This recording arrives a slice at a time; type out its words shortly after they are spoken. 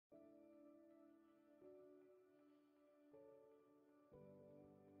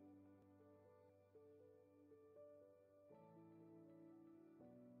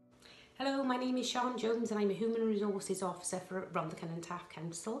Hello, my name is Sian Jones and I'm a Human Resources Officer for Rhondda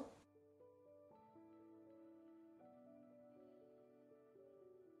Council.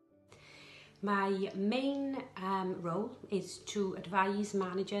 My main role is to advise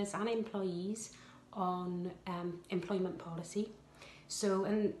managers and employees on employment policy. So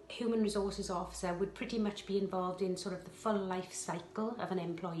a Human Resources Officer would pretty much be involved in sort of the full life cycle of an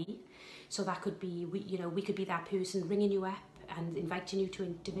employee. So that could be, we could be that person ringing you up and inviting you to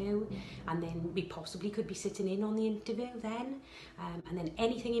interview, and then we possibly could be sitting in on the interview then, and then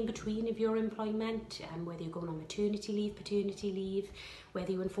anything in between of your employment, whether you're going on maternity leave, paternity leave,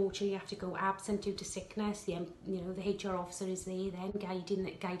 whether you unfortunately have to go absent due to sickness, the HR officer is there then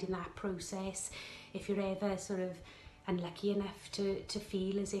guiding that process. If you're ever sort of unlucky enough to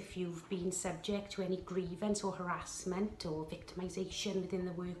feel as if you've been subject to any grievance or harassment or victimisation within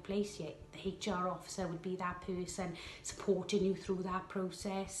the workplace, the HR officer would be that person supporting you through that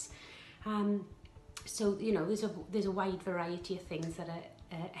process. So there's a wide variety of things that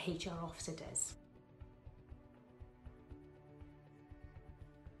a HR officer does.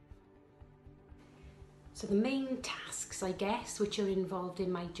 So the main tasks, I guess, which are involved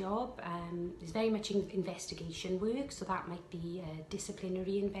in my job is very much investigation work. So that might be a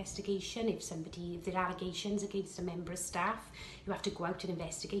disciplinary investigation. If there are allegations against a member of staff, you have to go out and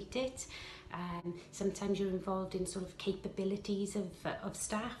investigate it. Sometimes you're involved in sort of capabilities of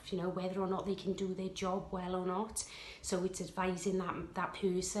staff, whether or not they can do their job well or not. So it's advising that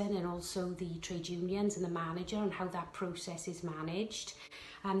person and also the trade unions and the manager on how that process is managed.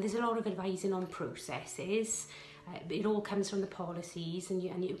 There's a lot of advising on processes. It all comes from the policies, and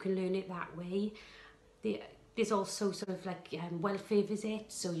you can learn it that way. There's also sort of like welfare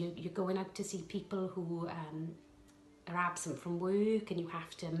visits, so you're going out to see people who are absent from work, and you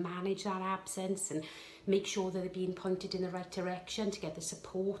have to manage that absence and make sure that they're being pointed in the right direction to get the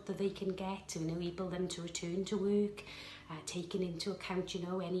support that they can get to enable them to return to work, taking into account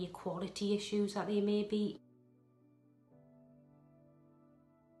any equality issues that there may be.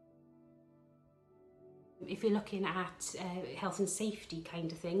 If you're looking at health and safety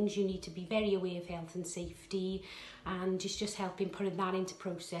kind of things, you need to be very aware of health and safety, and just helping putting that into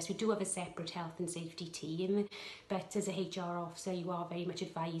process. We do have a separate health and safety team, but as a HR officer you are very much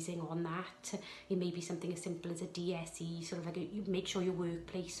advising on that. It may be something as simple as a DSE, sort of like you make sure your work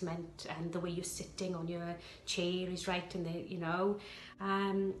placement and the way you're sitting on your chair is right, and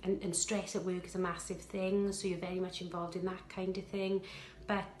and stress at work is a massive thing, so you're very much involved in that kind of thing.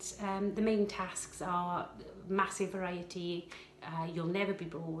 But the main tasks are massive variety. You'll never be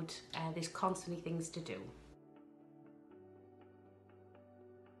bored. There's constantly things to do.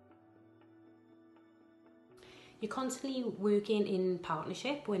 You're constantly working in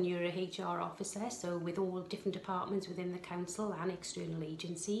partnership when you're a HR officer, so with all different departments within the council and external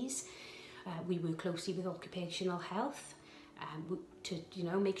agencies. We work closely with occupational health to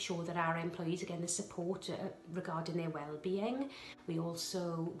make sure that our employees are getting the support regarding their well-being. We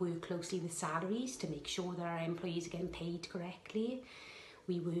also work closely with salaries to make sure that our employees are getting paid correctly.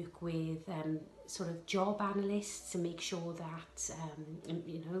 We work with sort of job analysts to make sure that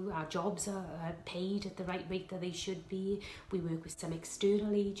our jobs are paid at the right rate that they should be. We work with some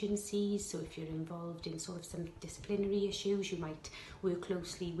external agencies, so if you're involved in sort of some disciplinary issues, you might work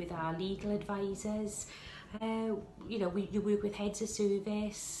closely with our legal advisors. You work with heads of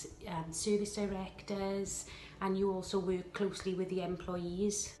service, service directors, and you also work closely with the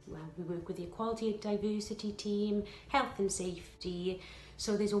employees. We work with the Equality and Diversity team, health and safety.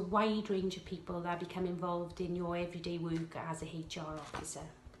 So there's a wide range of people that become involved in your everyday work as a HR officer.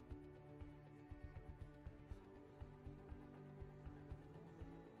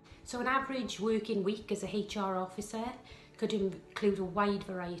 So an average working week as a HR officer could include a wide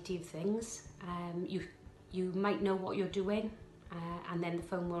variety of things. You might know what you're doing, and then the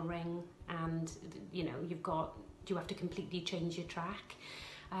phone will ring, and you have to completely change your track.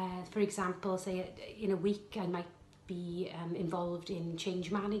 For example, say in a week I might be involved in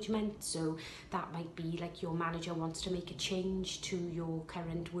change management, so that might be like your manager wants to make a change to your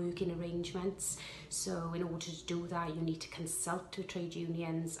current working arrangements. So in order to do that, you need to consult with trade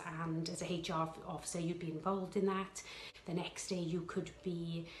unions, and as a HR officer you'd be involved in that. The next day you could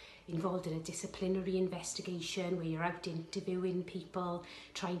be involved in a disciplinary investigation where you're out interviewing people,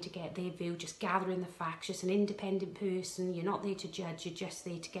 trying to get their view, just gathering the facts, just an independent person. You're not there to judge, you're just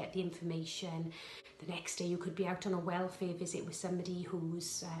there to get the information. The next day you could be out on a welfare visit with somebody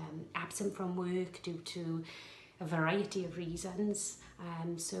who's absent from work due to a variety of reasons.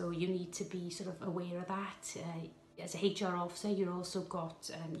 So you need to be sort of aware of that. As a HR officer, you've also got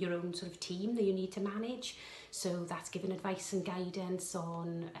your own sort of team that you need to manage. So that's giving advice and guidance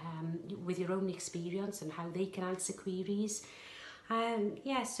on with your own experience and how they can answer queries.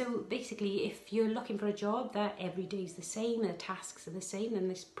 Yeah, so basically if you're looking for a job that every day is the same and the tasks are the same,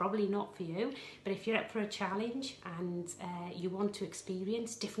 then it's probably not for you. But if you're up for a challenge and you want to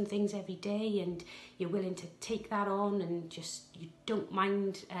experience different things every day and you're willing to take that on and just you don't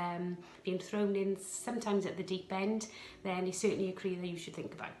mind being thrown in sometimes at the deep end, then it's certainly a career that you should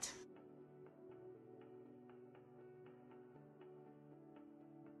think about.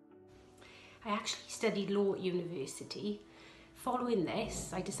 I actually studied law at university. Following this,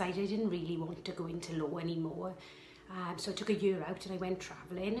 I decided I didn't really want to go into law anymore. So I took a year out and I went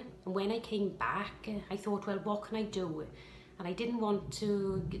travelling. And when I came back, I thought, well, what can I do? And I didn't want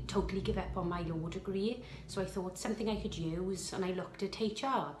to totally give up on my law degree. So I thought something I could use, and I looked at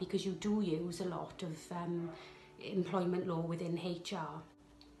HR because you do use a lot of employment law within HR.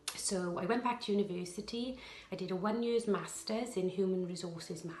 So I went back to university. I did a 1 year's master's in human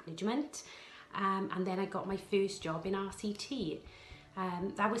resources management. And then I got my first job in RCT.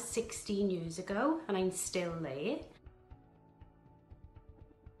 That was 16 years ago and I'm still there.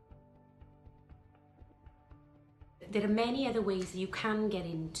 There are many other ways that you can get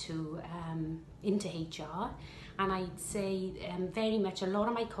into HR, and I'd say very much a lot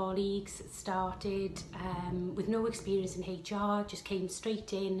of my colleagues started with no experience in HR, just came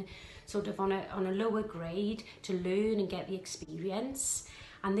straight in sort of on a lower grade to learn and get the experience.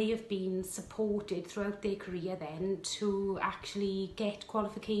 And they have been supported throughout their career then to actually get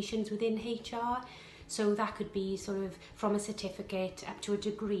qualifications within HR. So that could be sort of from a certificate up to a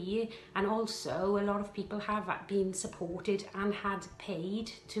degree, and also a lot of people have been supported and had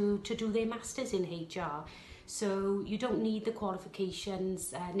paid to do their masters in HR. So you don't need the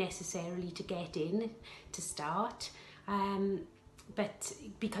qualifications necessarily to get in to start. But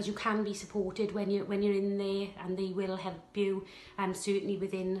because you can be supported when you're in there, and they will help you, certainly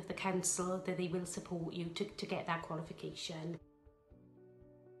within the council, that they will support you to get that qualification.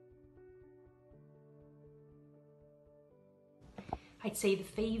 I'd say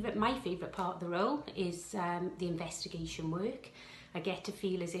my favourite part of the role is the investigation work. I get to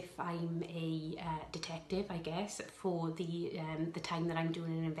feel as if I'm a detective, I guess, for the time that I'm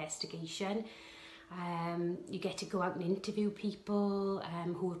doing an investigation. You get to go out and interview people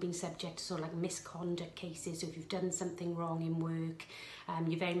who have been subject to sort of like misconduct cases. So if you've done something wrong in work,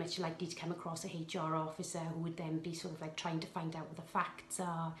 you're very much likely to come across a HR officer who would then be sort of like trying to find out what the facts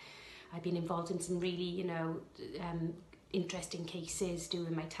are. I've been involved in some really, interesting cases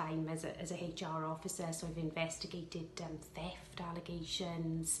during my time as a HR officer. So I've investigated theft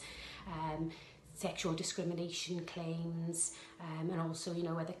allegations, sexual discrimination claims, and also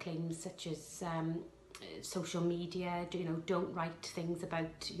other claims such as social media. Don't write things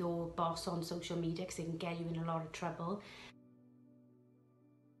about your boss on social media because they can get you in a lot of trouble.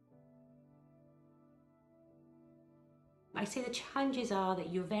 I say the challenges are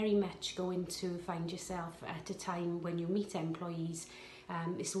that you're very much going to find yourself at a time when you meet employees,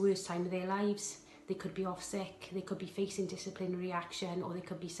 it's the worst time of their lives. They could be off sick, they could be facing disciplinary action, or they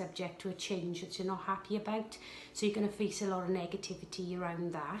could be subject to a change that you're not happy about. So you're going to face a lot of negativity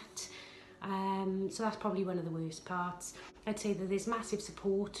around that. So that's probably one of the worst parts. I'd say that there's massive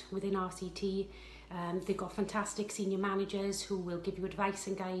support within RCT. They've got fantastic senior managers who will give you advice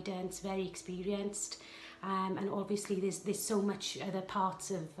and guidance, very experienced. And obviously there's so much other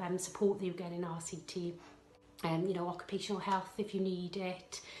parts of support that you get in RCT. Occupational health if you need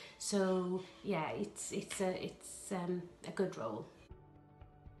it. So yeah, it's a good role.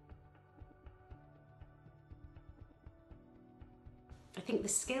 I think the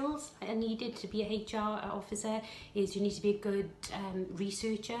skills that are needed to be a HR officer is you need to be a good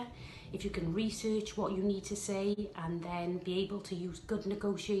researcher. If you can research what you need to say and then be able to use good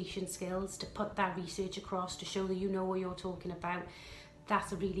negotiation skills to put that research across to show that you know what you're talking about,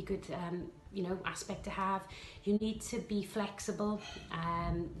 that's a really good aspect to have. You need to be flexible.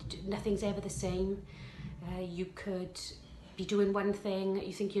 Nothing's ever the same. You could be doing one thing,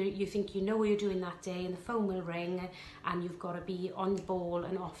 you think you know what you're doing that day, and the phone will ring and you've got to be on the ball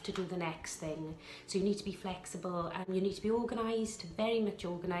and off to do the next thing. So you need to be flexible and you need to be organised, very much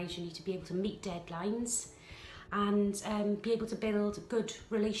organised. You need to be able to meet deadlines and be able to build good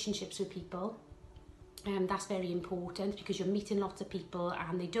relationships with people. That's very important because you're meeting lots of people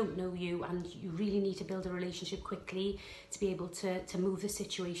and they don't know you, and you really need to build a relationship quickly to be able to move the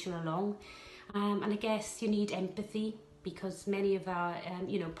situation along. And I guess you need empathy. because many of our,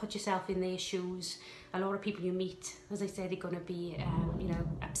 you know, put yourself in their shoes. A lot of people you meet, as I said, are going to be, you know,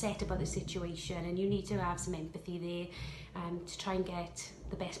 upset about the situation, and you need to have some empathy there to try and get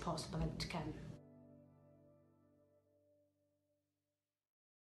the best possible outcome.